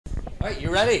All right,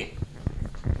 you ready?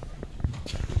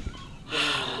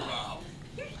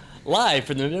 Live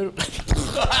from the...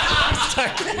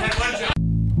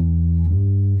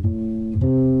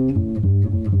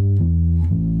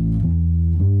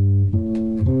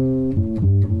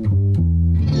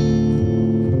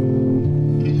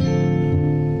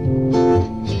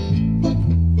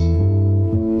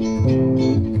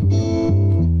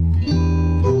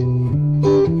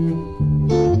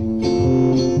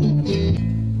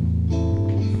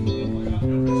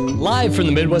 Live from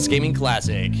the Midwest Gaming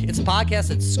Classic. It's a podcast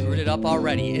that's screwed it up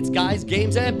already. It's guys,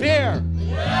 games, and beer.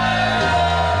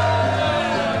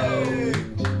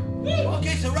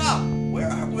 Okay, so Rob,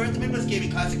 we're at the Midwest Gaming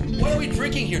Classic. What are we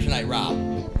drinking here tonight, Rob?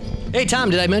 Hey, Tom,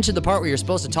 did I mention the part where you're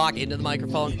supposed to talk into the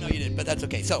microphone? No, you didn't, but that's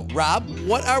okay. So, Rob,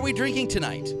 what are we drinking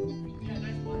tonight?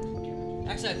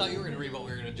 Actually, I thought you were going to read what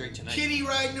we were going to drink tonight. Kitty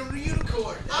riding a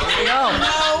unicorn.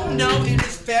 No, it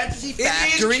is Fantasy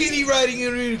Factory. It is kitty riding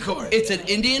a unicorn. It's an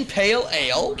Indian Pale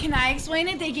Ale. Can I explain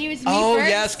it? They gave it to me Oh, first.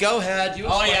 yes, go ahead.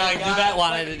 Yvette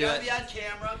wanted to do it. Be on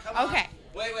camera. Come Okay. on.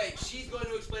 Wait. She's going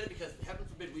to explain it because heaven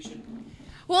forbid we should.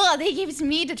 Well, they gave it to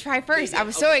me to try first. I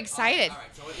was so excited. All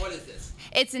right. So what is this?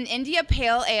 It's an India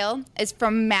Pale Ale. It's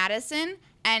from Madison,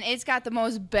 and it's got the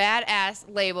most badass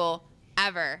label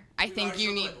ever. I think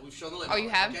you need. We've shown the label. Oh, you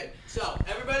have? Okay. So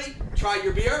everybody, try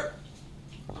your beer.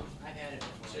 I've had it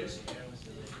before.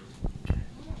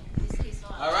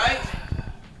 All right.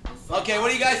 Okay. What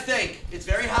do you guys think? It's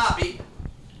very hoppy.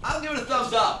 I'll give it a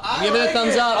thumbs up. Give it a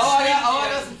thumbs up. Oh, I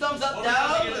got some thumbs up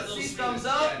down. Let's see thumbs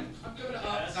up. I'm giving it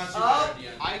up. Up.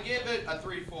 I give it a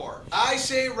 3-4. I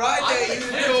say ride I that think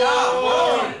it's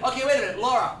unicorn. Okay, wait a minute,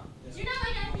 Laura. Do you not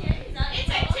like IPA? It's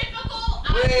a typical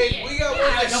Wait, IPA. we got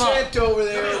one scent over Come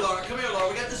here, there. Laura. Come here, Laura.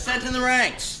 We got the scent in the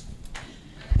ranks.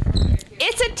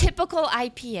 It's a typical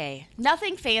IPA.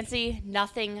 Nothing fancy,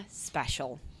 nothing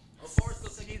special.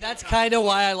 See, that's kind of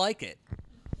why I like it.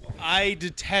 I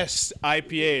detest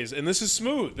IPAs, and this is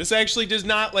smooth. This actually does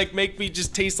not like make me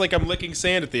just taste like I'm licking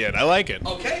sand at the end. I like it.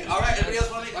 Okay, all right. Anybody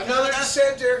else want to make Another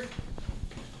center.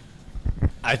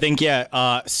 I think,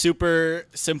 super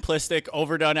simplistic,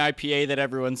 overdone IPA that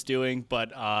everyone's doing,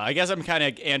 but I guess I'm kind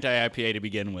of anti-IPA to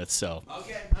begin with, so.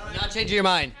 Okay, all right. Not changing your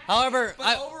mind. However,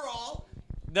 But overall,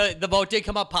 the vote did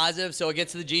come up positive, so it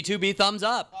gets to the G2B thumbs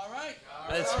up. all right.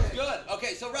 That's- Sounds good.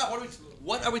 Okay, so Rob,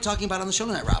 what are we talking about on the show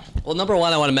tonight, Rob? Well, number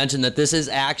one, I want to mention that this has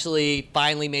actually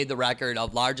finally made the record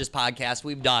of largest podcast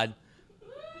we've done.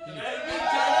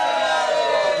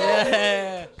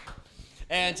 Yeah.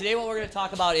 And today what we're going to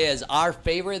talk about is our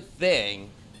favorite thing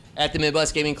at the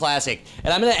Midwest Gaming Classic.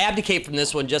 And I'm going to abdicate from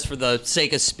this one just for the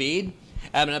sake of speed.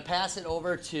 I'm going to pass it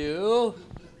over to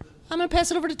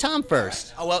Tom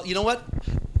first. Oh, well, you know what?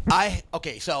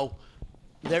 Okay, so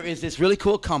there is this really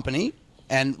cool company,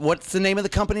 and what's the name of the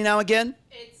company now again?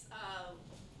 It's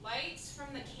Lights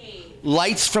from the Cave.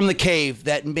 Lights from the Cave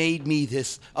that made me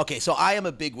this. Okay, so I am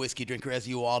a big whiskey drinker, as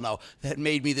you all know, that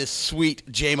made me this sweet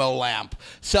JMO lamp.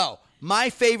 So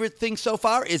my favorite thing so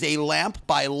far is a lamp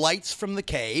by Lights from the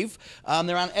Cave.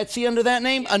 They're on Etsy under that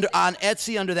name. On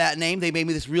Etsy under that name, they made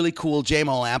me this really cool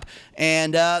JMO lamp.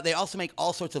 And they also make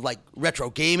all sorts of like retro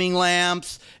gaming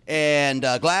lamps and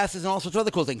glasses and all sorts of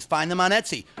other cool things. Find them on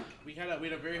Etsy. We had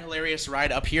a very hilarious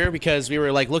ride up here because we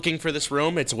were like looking for this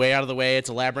room. It's way out of the way. It's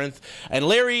a labyrinth. And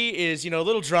Larry is, a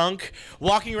little drunk,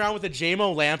 walking around with a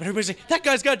JMO lamp. And everybody's like, that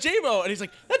guy's got JMO. And he's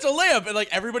like, that's a lamp. And like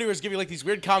everybody was giving like these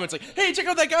weird comments like, hey, check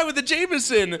out that guy with the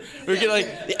Jameson. We were getting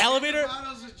like the elevator,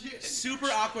 super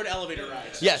awkward elevator ride.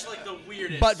 Yes. Just, like the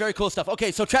weirdest. But very cool stuff.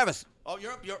 Okay, so Travis. Oh,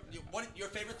 what your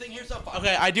favorite thing here so far?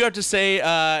 Okay, I do have to say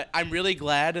I'm really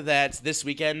glad that this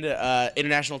weekend,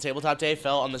 International Tabletop Day,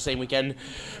 fell on the same weekend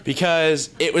because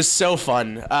it was so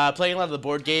fun. Playing a lot of the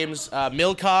board games.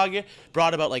 Milcog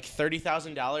brought about like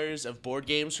 $30,000 of board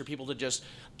games for people to just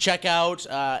check out,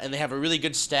 and they have a really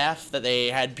good staff that they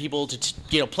had people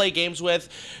to play games with.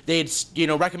 They'd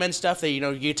recommend stuff. They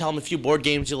you tell them a few board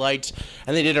games you liked,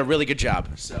 and they did a really good job.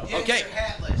 So Okay.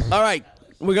 All right.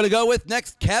 We're going to go with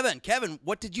next Kevin. Kevin,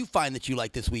 what did you find that you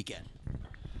liked this weekend?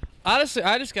 Honestly,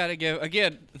 I just got to give,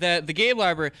 again, that the game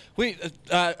library, we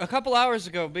a couple hours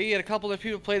ago, me and a couple of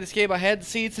people played this game I hadn't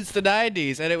seen since the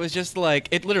 90s, and it was just like,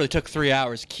 it literally took 3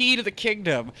 hours. Key to the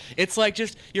Kingdom. It's like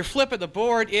just, you're flipping the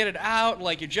board in and out, and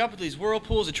like you're jumping these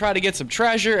whirlpools and trying to get some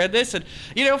treasure, and this, and,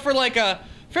 for like a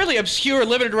fairly obscure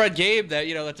limited run game that,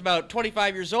 that's about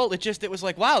 25 years old, it was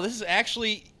like, wow, this is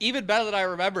actually even better than I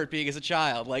remember it being as a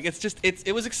child. Like,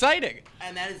 it was exciting.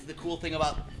 And that is the cool thing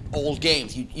about old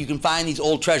games. You can find these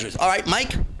old treasures. All right,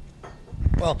 Mike?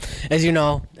 Well, as you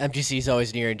know, MGC is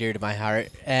always near and dear to my heart,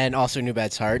 and also New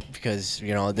Bed's heart, because this We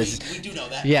do know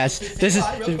that. Yes, this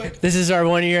is our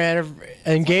 1 year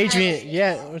engagement.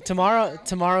 Yeah,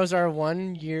 tomorrow's our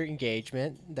 1 year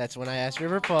engagement. That's when I asked her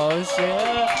to propose.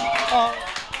 Yeah.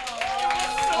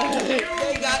 They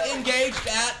got engaged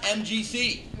at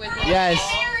MGC. Yes.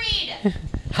 Married.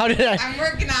 How did I? I'm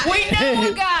working on it. We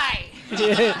know a guy.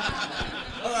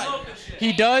 All right.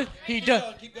 He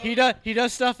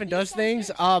does stuff and does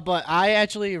things. But I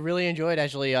actually really enjoyed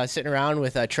sitting around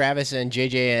with Travis and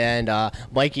JJ and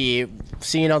Mikey,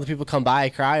 seeing all the people come by,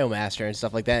 Cryomaster and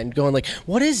stuff like that, and going like,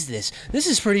 "What is this? This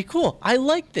is pretty cool. I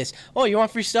like this. Oh, you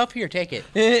want free stuff? Here, take it."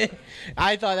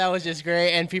 I thought that was just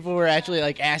great, and people were actually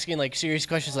like asking like serious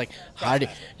questions, like,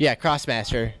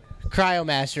 Crossmaster,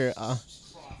 Cryomaster.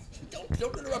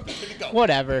 Don't interrupt me. Go.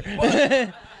 Whatever.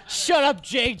 Shut up,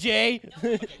 JJ.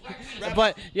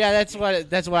 But yeah, that's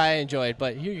what I enjoyed.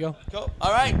 But here you go. Go.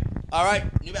 All right.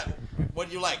 New Bet. What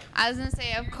do you like? I was gonna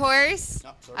say, of course.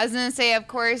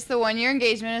 The 1 year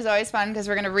engagement is always fun because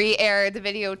we're gonna re-air the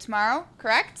video tomorrow.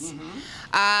 Correct? Mm-hmm.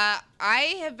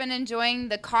 I have been enjoying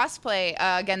the cosplay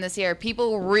again this year.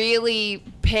 People really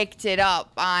picked it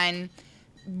up on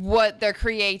what their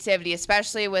creativity,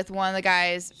 especially with one of the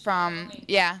guys from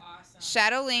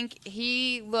Shadow Link.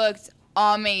 He looked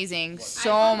amazing.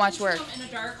 So much work. In a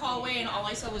dark hallway, and all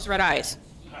I saw was red eyes.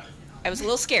 I was a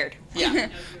little scared. Yeah.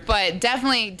 But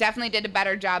definitely did a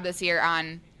better job this year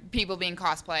on people being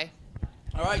cosplay.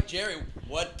 All right, Jerry.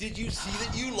 What did you see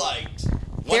that you liked?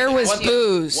 There was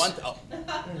booze. Oh.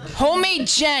 Homemade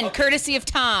gin, courtesy of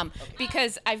Tom,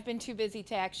 because I've been too busy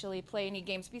to actually play any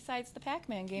games besides the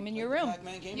Pac-Man game in your room.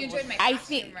 You enjoyed my I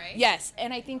costume, think, right? yes,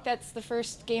 and I think that's the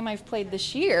first game I've played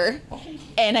this year,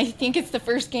 and I think it's the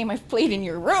first game I've played in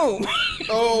your room.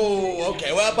 Oh,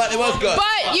 okay. Well, but it was good.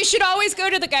 But you should always go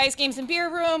to the Guys Games and Beer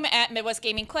Room at Midwest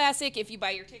Gaming Classic. If you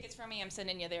buy your tickets from me, I'm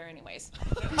sending you there anyways.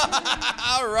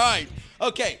 All right.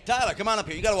 Okay, Tyler, come on up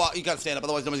here. You gotta walk. You gotta stand up,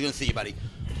 otherwise nobody's gonna see you, buddy.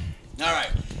 All right.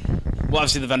 Well,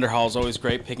 obviously the vendor hall is always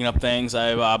great picking up things.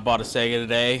 I bought a Sega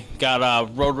today.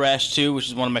 Got Road Rash 2, which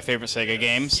is one of my favorite Sega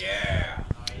games. Yeah.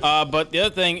 But the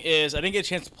other thing is, I didn't get a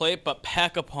chance to play it, but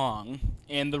Pac-A-Pong.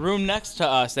 In the room next to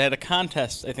us, they had a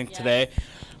contest, I think, today.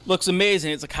 Looks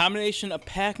amazing. It's a combination of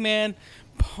Pac-Man,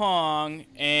 Pong,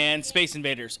 and Space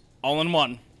Invaders, all in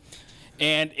one.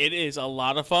 And it is a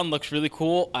lot of fun. Looks really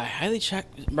cool. I highly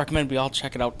recommend we all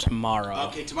check it out tomorrow.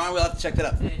 Okay, tomorrow we'll have to check that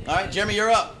out. All right, Jeremy, you're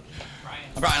up.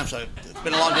 Brian, I'm sorry. It's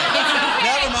been a long day.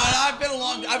 Never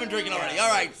mind. I've been drinking already. All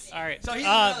right. So he's been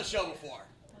on the show before.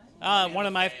 One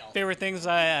of my favorite things,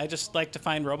 I just like to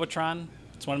find Robotron.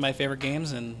 It's one of my favorite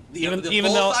games, and even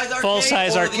though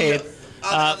full-size arcade,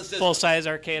 full-size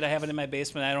arcade, I have it in my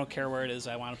basement. I don't care where it is.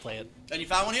 I want to play it. And you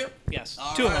found one here? Yes.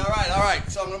 All right.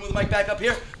 So I'm gonna move the mic back up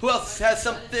here. Who else has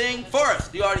something for us?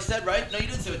 You already said, right? No, you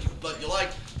didn't say what you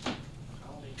liked.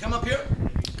 Come up here.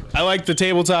 I like the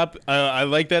tabletop. I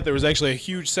like that. There was actually a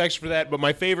huge section for that. But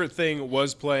my favorite thing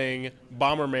was playing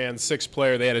Bomberman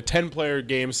 6-player. They had a 10-player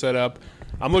game set up.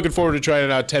 I'm looking forward to trying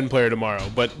it out 10-player tomorrow.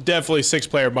 But definitely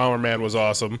 6-player Bomberman was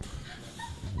awesome.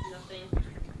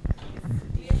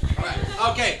 All right.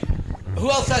 Okay.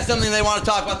 Who else has something they want to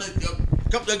talk about? You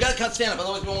got to stand up,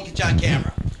 otherwise we won't get you on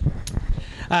camera.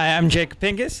 Hi, I'm Jake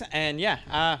Pincus, and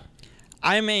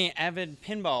I'm an avid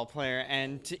pinball player,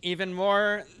 and even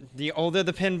more, the older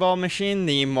the pinball machine,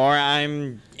 the more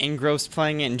I'm engrossed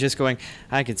playing it and just going,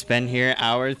 I could spend here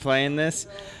hours playing this.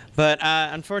 But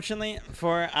unfortunately,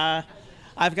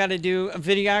 I've got to do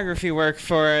videography work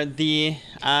for the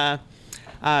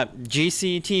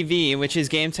GCTV, which is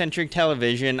Game Centric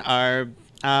Television, our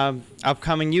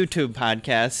upcoming YouTube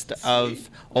podcast of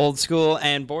old school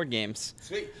and board games.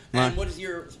 Sweet. And what is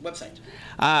your website?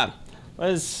 What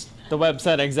is the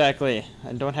website exactly?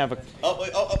 I don't have a...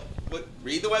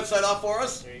 Read the website off for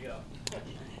us. There you go.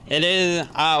 It is...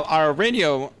 our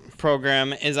radio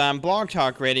program is on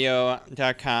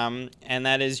blogtalkradio.com, and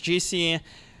that is GC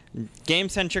Game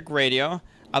Centric Radio.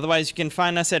 Otherwise, you can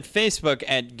find us at Facebook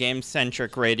at Game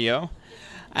Centric Radio.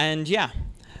 And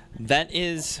that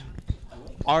is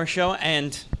our show,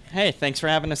 and hey, thanks for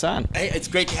having us on. Hey, it's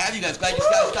great to have you guys. Glad you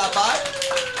guys stopped by.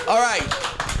 All right.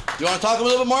 You want to talk a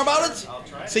little bit more about it? I'll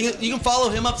try. You can follow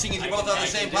him up, seeing as you're both on the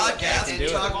same podcast. And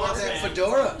talk about that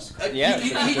fedora.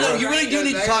 You really do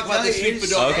need to talk about this sweet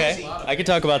fedora. Okay, I can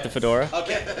talk about the fedora.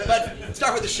 Okay, but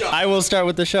start with the show. I will start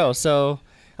with the show. So,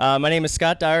 my name is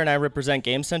Scott Dyer, and I represent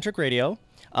Game Centric Radio.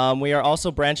 We are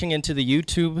also branching into the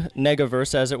YouTube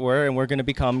negaverse, as it were, and we're going to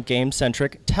become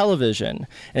game-centric television.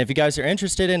 And if you guys are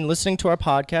interested in listening to our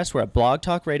podcast, we're at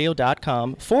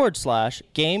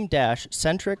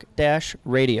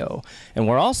blogtalkradio.com/game-centric-radio. And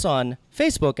we're also on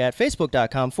Facebook at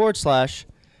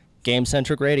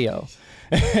facebook.com/game-centric radio.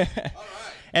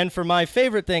 And for my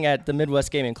favorite thing at the Midwest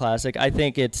Gaming Classic, I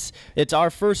think it's our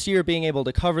first year being able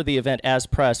to cover the event as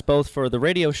press, both for the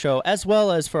radio show as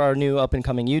well as for our new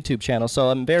up-and-coming YouTube channel. So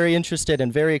I'm very interested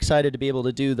and very excited to be able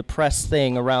to do the press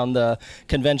thing around the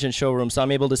convention showroom. So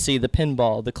I'm able to see the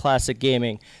pinball, the classic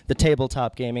gaming, the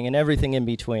tabletop gaming, and everything in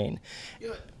between.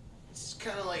 You know, it's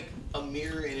kind of like a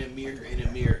mirror in a mirror in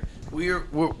a mirror.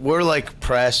 We're like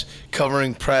press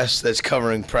covering press that's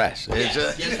covering press.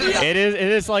 It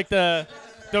is like the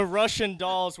Russian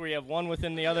dolls where you have one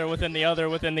within the other, within the other,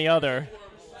 within the other.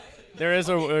 There is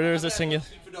a singular.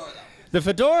 The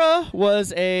fedora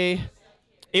was a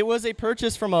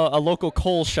purchase from a local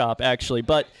coal shop, actually,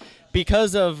 but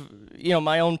because of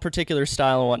my own particular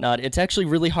style and whatnot, it's actually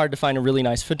really hard to find a really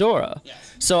nice fedora.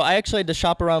 Yes. So I actually had to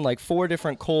shop around like 4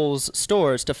 different Kohl's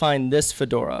stores to find this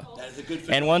fedora. That is a good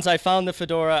fedora. And once I found the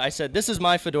fedora, I said, this is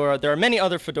my fedora. There are many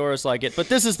other fedoras like it, but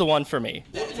this is the one for me.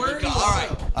 All right.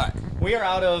 We are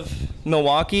out of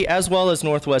Milwaukee as well as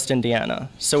Northwest Indiana.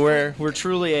 So we're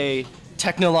truly a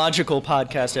technological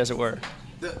podcast, as it were.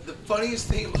 The funniest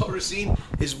thing about Racine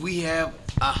is we have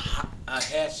a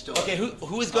hat store. Okay,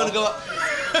 who is going to go up?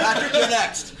 Patrick, you're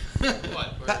next.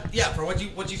 For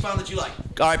what you found that you like.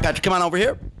 All right, Patrick, come on over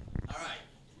here.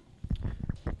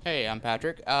 Hey, I'm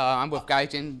Patrick. I'm with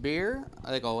Guys in Beer,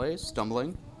 like always,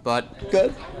 stumbling, but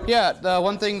good. Yeah, the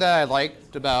one thing that I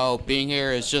liked about being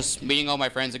here is just meeting all my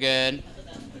friends again,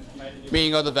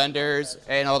 meeting all the vendors,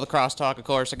 and all the crosstalk, of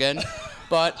course, again.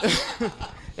 But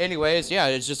anyways, yeah,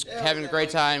 it's just having a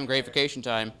great time, great vacation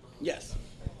time. Yes,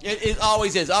 it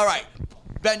always is. All right,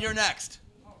 Ben, you're next.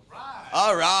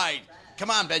 All right. Come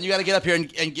on, Ben, you got to get up here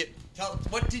and tell.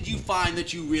 What did you find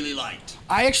that you really liked?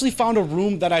 I actually found a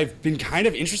room that I've been kind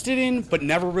of interested in, but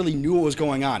never really knew what was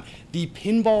going on. The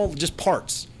pinball, just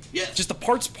parts. Yes. Just the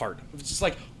parts part. It's just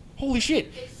like, holy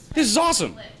shit, this is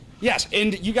awesome. Yes,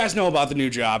 and you guys know about the new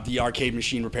job, the arcade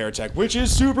machine repair tech, which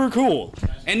is super cool.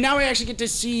 And now I actually get to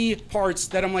see parts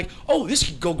that I'm like, oh, this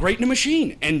could go great in a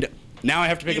machine. And now I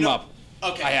have to pick them up.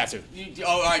 Okay. I have to.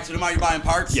 All right, so tomorrow you're buying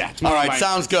parts? Yeah. All right,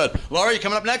 sounds good. Laura, you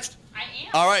coming up next? I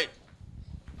am. All right.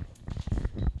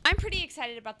 I'm pretty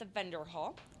excited about the vendor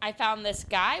hall. I found this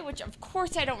guy, which of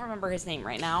course I don't remember his name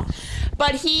right now,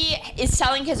 but he is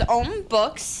selling his own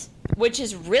books, which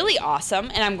is really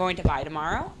awesome, and I'm going to buy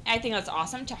tomorrow. I think that's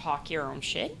awesome to hawk your own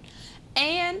shit.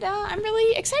 And I'm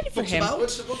really excited for him.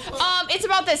 What's the book about? It's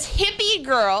about this hippie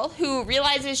girl who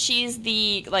realizes she's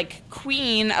the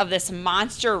queen of this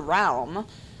monster realm.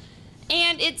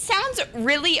 And it sounds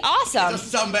really awesome. It doesn't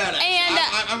sound bad. And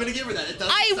I'm gonna give her that. It doesn't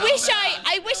I sound wish bad.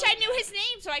 I wish I knew his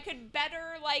name so I could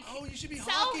better you should be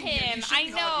sell him. You should I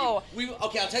be know.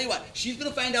 Okay, I'll tell you what. She is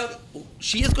going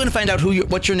to find out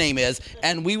what your name is,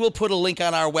 and we will put a link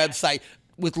on our website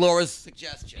with Laura's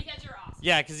suggestion. Because you're awesome.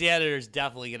 Yeah, because the editor's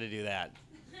definitely going to do that.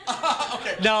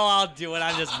 Okay. No, I'll do it.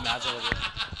 I'm just messing with you.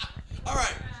 All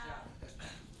right.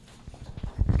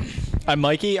 I'm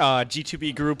Mikey,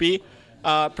 G2B groupie,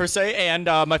 per se, and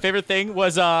my favorite thing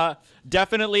was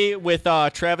definitely with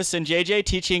Travis and JJ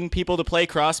teaching people to play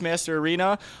Crossmaster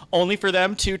Arena, only for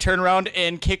them to turn around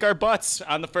and kick our butts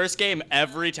on the first game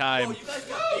every time. Oh, you guys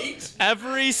got beat?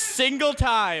 Every single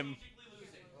time.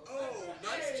 Oh,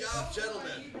 nice job,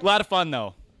 gentlemen. A lot of fun,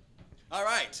 though. All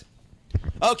right.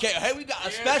 Okay, hey, we got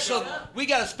a special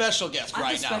guest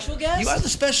right now. Special guest? You are the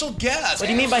special guest. What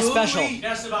do you mean by special?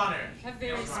 Guest of honor.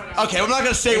 Okay, I'm not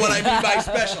going to say what I mean by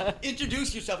special.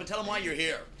 Introduce yourself and tell them why you're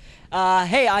here.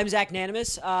 Hey, I'm Zach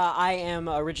Nanimus. I am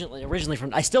originally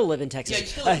from. I still live in Texas. Yeah, you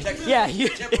still live in Texas. Yeah,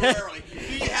 temporarily.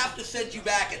 We have to send you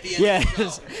back at the end Yes. of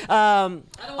the show. I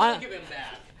don't want to give him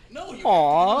back. No, you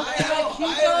Aw.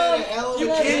 You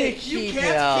can't keep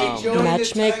Joey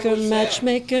Matchmaker.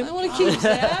 I want to keep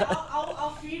Zach.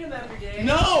 I'll feed him every day.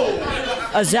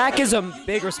 No! Zach is a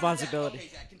big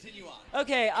responsibility.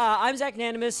 Okay, I'm Zach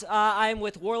Nanimus. I'm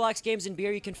with Warlocks Games and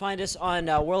Beer. You can find us on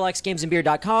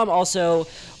warlocksgamesandbeer.com. Also,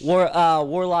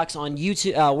 Warlocks on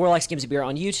YouTube. Warlocks Games and Beer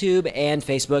on YouTube and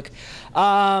Facebook.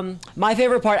 My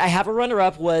favorite part, I have a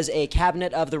runner-up, was a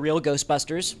cabinet of the real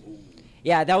Ghostbusters.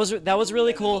 Yeah, that was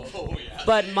really cool.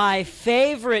 But my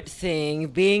favorite thing,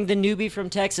 being the newbie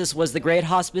from Texas, was the great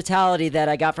hospitality that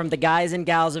I got from the guys and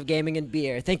gals of Gaming and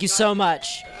Beer. Thank you so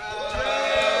much.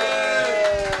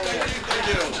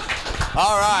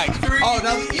 All right. Oh,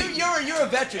 now you're a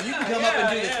veteran. You can come up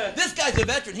and do this. This guy's a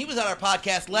veteran. He was on our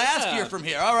podcast last year from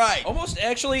here. All right. Almost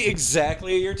actually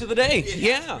exactly a year to the day.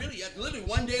 Yeah. Really, literally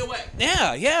 1 day away.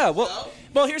 Yeah.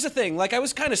 Well, here's the thing. Like, I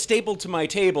was kind of stapled to my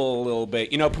table a little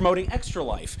bit, promoting Extra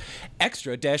Life.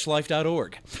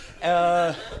 Extra-life.org.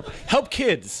 Help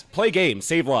kids play games,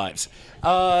 save lives.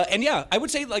 And yeah, I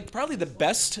would say like probably the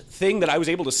best thing that I was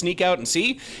able to sneak out and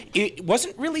see, it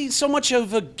wasn't really so much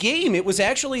of a game. It was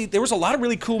actually, there was a lot of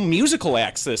really cool musical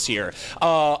acts this year.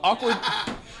 Awkward,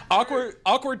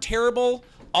 Terrible,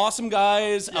 Awesome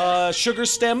Guys, Sugar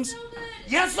Stems.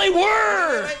 Yes, they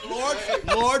were!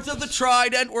 Lords of the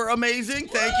Trident were amazing.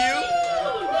 Thank you.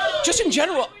 Just in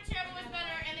general.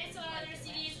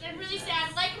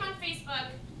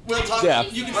 We'll talk. Yeah.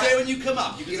 You can say when you come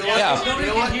up. You know what?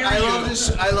 I love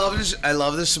this. I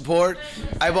love the support.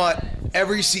 I bought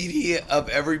every CD of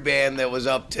every band that was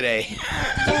up today.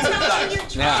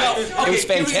 Yeah, it was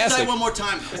fantastic. One more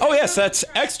time. Oh yes, that's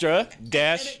extra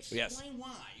dash. Yes.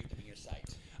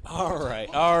 All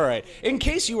right. In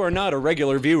case you are not a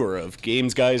regular viewer of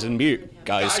Games, Guys, and Beer,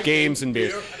 Games, and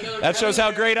Beer, that shows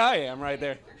how great I am right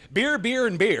there. Beer,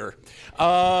 and beer.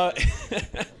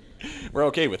 We're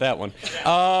okay with that one.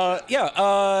 I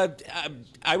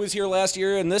was here last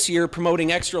year and this year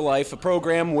promoting Extra Life, a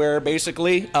program where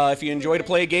basically if you enjoy to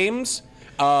play games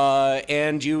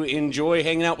and you enjoy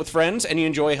hanging out with friends and you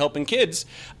enjoy helping kids,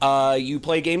 you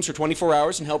play games for 24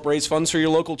 hours and help raise funds for your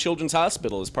local children's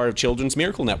hospital as part of Children's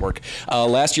Miracle Network.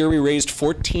 Last year we raised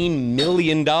 $14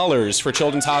 million for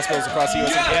children's hospitals across the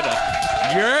U.S. and Canada.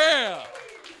 Yeah!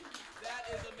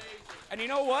 And you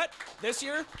know what? This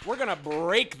year, we're going to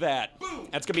break that. Boom.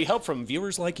 That's going to be help from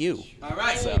viewers like you. All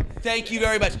right. Thank you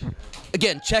very much.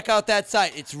 Again, check out that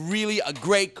site. It's really a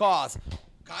great cause.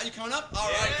 Kyle, you coming up? All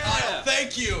right, Kyle.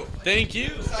 Thank you. Thank you.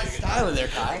 Nice styling there,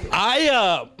 Kyle.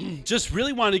 I just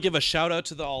really wanted to give a shout out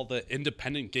to all the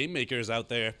independent game makers out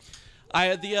there. I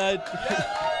had the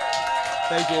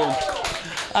thank you.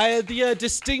 I had the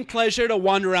distinct pleasure to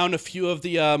wander around a few of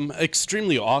the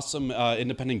extremely awesome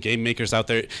independent game makers out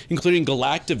there, including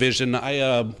Galactivision.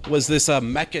 I was this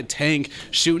mecha tank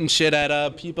shooting shit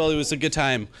at people. It was a good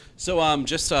time. So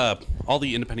just all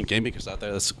the independent game makers out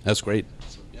there, that's great.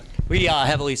 We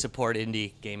heavily support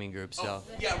indie gaming groups, so.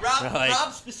 Yeah,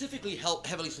 Rob specifically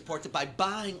heavily supports it by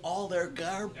buying all their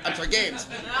games.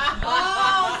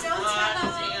 Oh, don't tell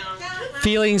them.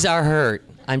 Feelings are hurt.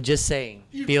 I'm just saying.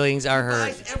 Feelings are hurt.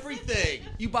 He buys everything.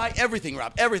 You buy everything,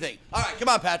 Rob. Everything. All right, come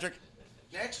on, Patrick.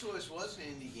 Next to us was an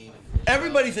indie game.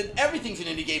 Everything's an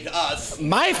indie game to us.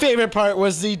 My favorite part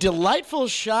was the delightful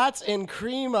shots and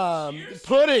cream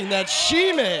pudding that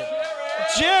she made.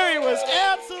 Jerry was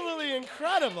absolutely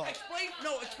incredible. Explain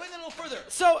that a little further.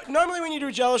 So normally when you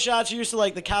do Jello shots, you're used to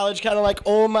like the college kind of like,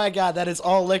 oh my God, that is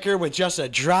all liquor with just a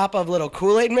drop of little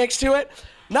Kool-Aid mixed to it.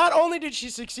 Not only did she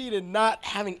succeed in not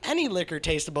having any liquor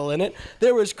tasteable in it,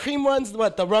 there was cream ones. The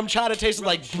rum chata tasted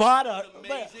like butter.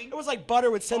 It was like butter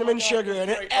with cinnamon sugar in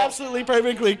it. Absolutely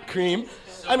perfectly cream.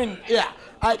 I mean, yeah.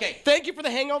 Okay. Thank you for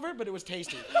the hangover, but it was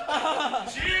tasty.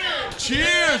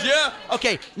 Cheers, yeah.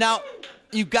 Okay, now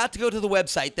you've got to go to the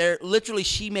website. There, literally,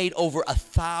 she made over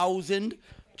 1,000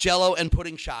 Jello and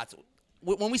pudding shots.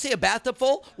 When we say a bathtub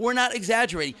full, we're not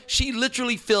exaggerating. She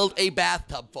literally filled a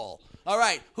bathtub full. All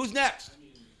right, who's next?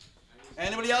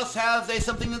 Anybody else have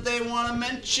something that they want to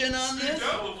mention on this?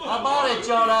 How about it,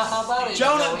 Jonah? How about it,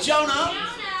 Jonah,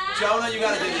 you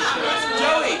gotta do this for us.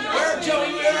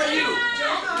 Joey, where are you?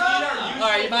 All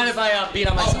right, you mind if I beat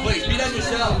on myself? Oh, please, beat on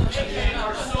yourself.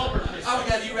 I'll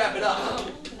have you wrap it up.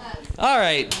 All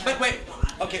right. Wait.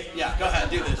 Okay, yeah, go ahead,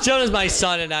 do this. Jonah's my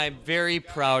son, and I'm very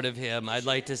proud of him, I'd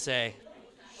like to say,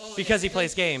 because he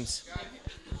plays games.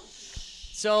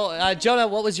 So, Jonah,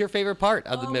 what was your favorite part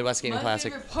of the Midwest Gaming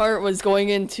Classic? My favorite part was going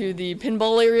into the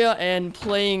pinball area and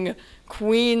playing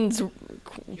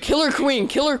Killer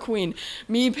Queen.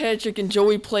 Me, Patrick, and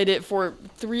Joey played it for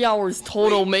 3 hours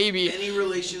total, maybe. Any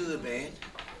relation to the band?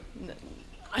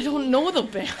 I don't know the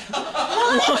band.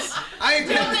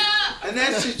 And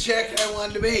that's the check I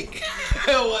wanted to make.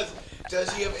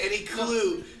 Does he have any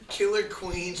clue Killer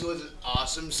Queens was an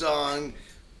awesome song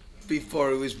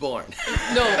before he was born?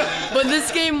 No, but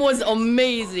this game was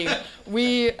amazing.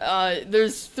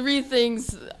 There's three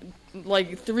things,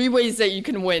 like 3 ways that you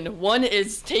can win. One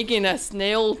is taking a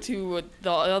snail to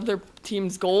the other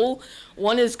team's goal.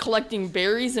 One is collecting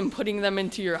berries and putting them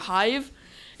into your hive.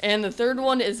 And the third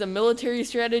one is a military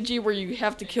strategy where you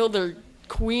have to kill their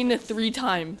queen 3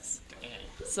 times.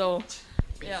 So,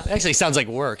 yeah. It actually sounds like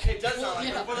work. It does sound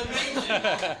like work, but amazing.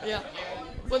 Yeah.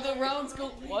 But the rounds go,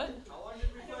 what?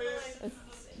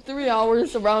 3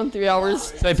 hours, around 3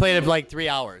 hours. So I played it for like 3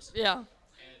 hours. Yeah.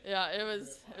 Yeah, it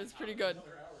was pretty good.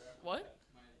 What?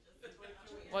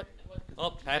 What?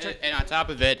 Oh, Patrick? And on top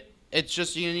of it, it's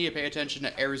just you need to pay attention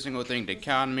to every single thing: the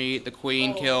economy, the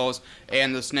queen kills,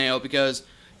 and the snail. Because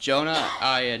Jonah,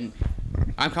 I'm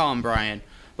calling Brian.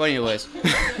 But anyways,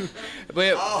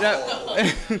 we lost. Get up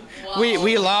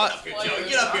here, Joey.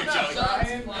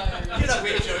 Get up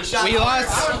here, Joey. We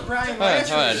lost.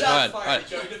 Hold on.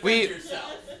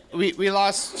 We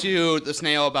lost to the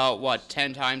snail about what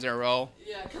 10 times in a row.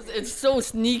 Yeah, because it's so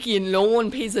sneaky and no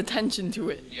one pays attention to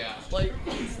it. Yeah. Like,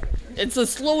 it's the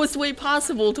slowest way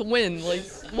possible to win. Like,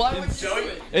 why would you do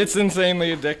it? It's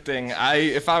insanely addicting.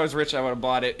 If I was rich, I would have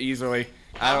bought it easily.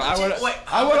 I would have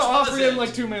offered him like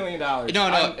 $2 million.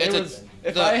 No,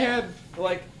 if I had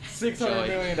like $600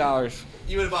 million,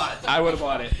 you would have bought it. I would have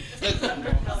bought it.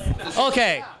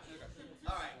 Okay.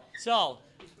 So,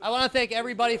 I want to thank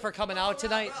everybody for coming out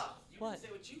tonight. What?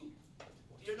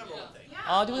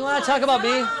 Oh, do we want to talk about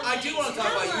me? I do want to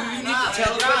talk about you. You need to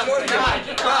tell us about your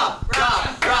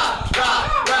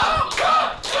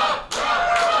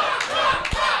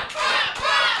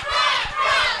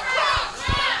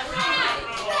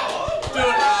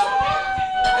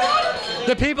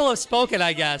The people have spoken,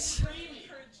 I guess.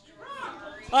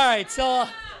 All right, so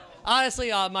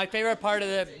honestly, my favorite part of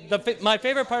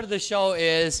the show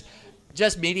is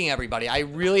just meeting everybody. I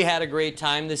really had a great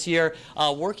time this year.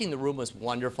 Working the room was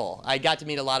wonderful. I got to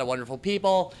meet a lot of wonderful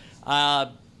people. I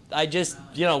just,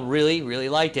 really, really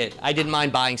liked it. I didn't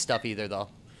mind buying stuff either, though.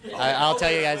 I'll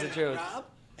tell you guys the truth. Rob,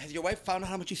 has your wife found out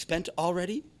how much you spent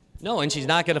already? No, and she's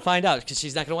not going to find out because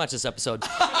she's not going to watch this episode.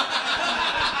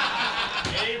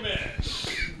 Amen.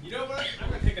 You know what? I'm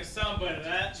going to take a soundbite of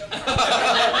that.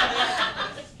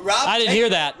 Rob, I didn't hear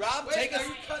that. Rob, take us. Are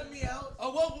you cutting me out?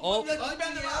 Oh. You're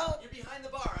behind the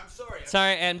bar. I'm sorry.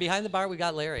 Sorry, and behind the bar we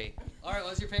got Larry. All right,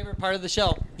 what's your favorite part of the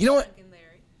show? You know what?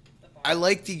 I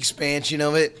like the expansion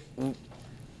of it.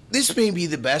 This may be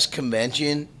the best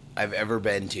convention I've ever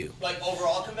been to. Like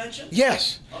overall convention?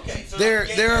 Yes. Okay. So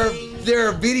There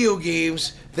are video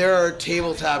games. There are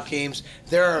tabletop games.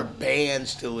 There are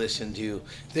bands to listen to.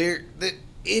 It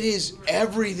is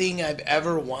everything I've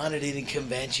ever wanted in a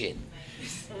convention.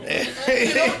 You're right.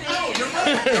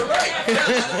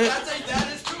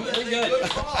 That is true. That's a good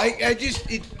call.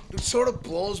 It sort of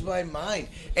blows my mind,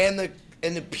 and the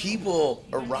people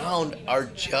around are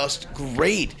just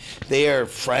great. They are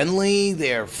friendly.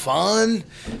 They are fun.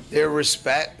 They're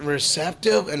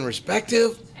receptive and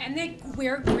respective. And they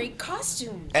wear great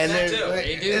costumes. And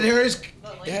there is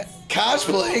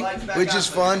cosplay, which is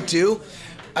fun too.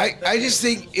 I just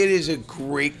think it is a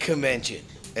great convention,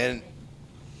 and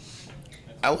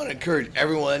I want to encourage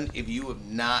everyone, if you have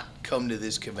not come to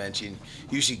this convention,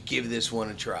 you should give this one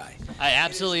a try. I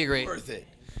absolutely agree. Worth it.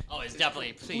 Oh, it's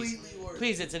definitely,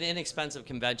 please, it's an inexpensive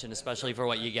convention, especially for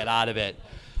what you get out of it.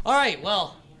 All right,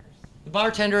 well, the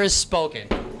bartender has spoken.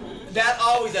 That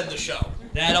always ends the show.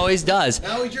 That always does.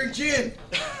 Now we drink gin.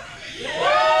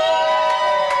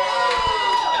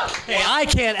 Hey, I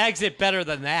can't exit better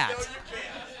than that.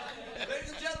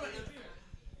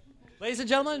 Ladies and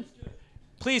gentlemen,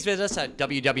 please visit us at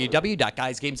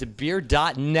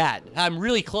www.guysgamesandbeer.net. I'm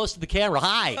really close to the camera.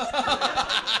 Hi.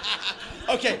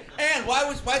 Okay, and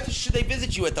why should they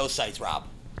visit you at those sites, Rob?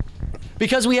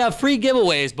 Because we have free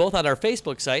giveaways both on our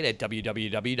Facebook site at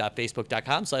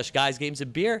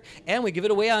www.facebook.com/guysgamesandbeer, and we give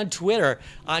it away on Twitter.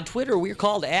 On Twitter, we're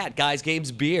called at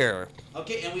guysgamesbeer.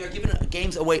 Okay, and we are giving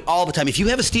games away all the time. If you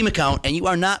have a Steam account and you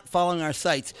are not following our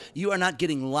sites, you are not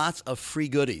getting lots of free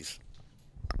goodies.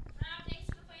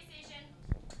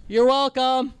 You're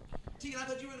welcome. Tegan, I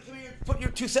thought you were going to come here and put your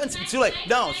 2 cents. It's too late.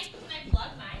 No. Can I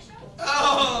plug my show?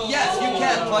 Oh, yes, you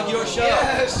can plug your show.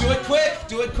 Yes. Do it quick.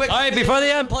 Do it quick. All right, before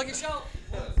the end, plug your show.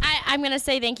 I'm going to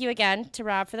say thank you again to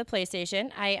Rob for the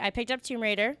PlayStation. I picked up Tomb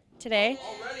Raider today.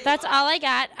 That's all I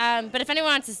got. But if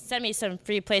anyone wants to send me some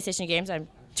free PlayStation games, I'm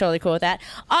totally cool with that.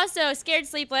 Also, Scared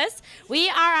Sleepless. We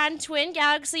are on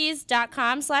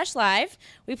twingalaxies.com/live.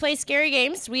 We play scary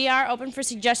games. We are open for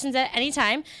suggestions at any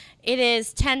time. It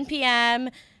is 10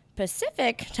 p.m.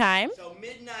 Pacific time. So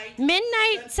midnight.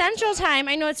 Midnight Central time.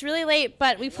 I know it's really late,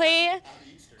 but we play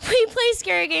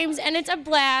scary games, and it's a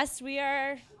blast.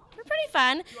 We're pretty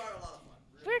fun.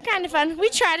 We're kind of fun.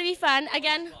 We try to be fun.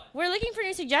 Again, we're looking for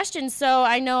new suggestions, so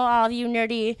I know all of you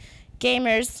nerdy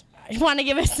gamers want to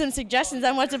give us some suggestions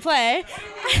on what to play.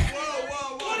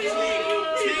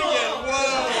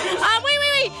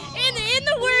 Wait. In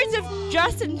the words of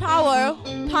Justin Powell,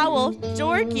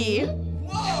 dorky.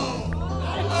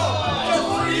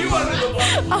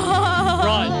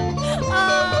 Run.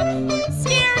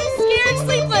 Scared,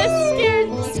 sleepless,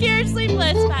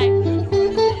 Let's bye.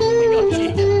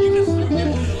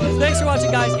 Thanks for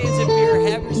watching Guys, Games, and Beer.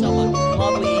 Have yourself a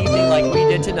lovely evening like we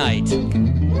did tonight.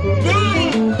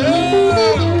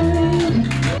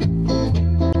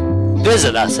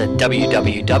 Visit us at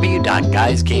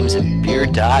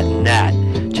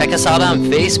www.guysgamesandbeer.net. Check us out on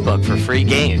Facebook for free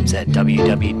games at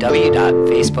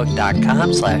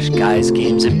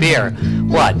www.facebook.com/guysgamesandbeer.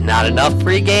 What, not enough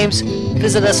free games?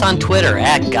 Visit us on Twitter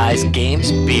at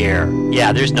guysgamesbeer.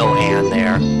 Yeah, there's no and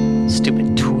there.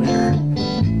 Stupid tweet.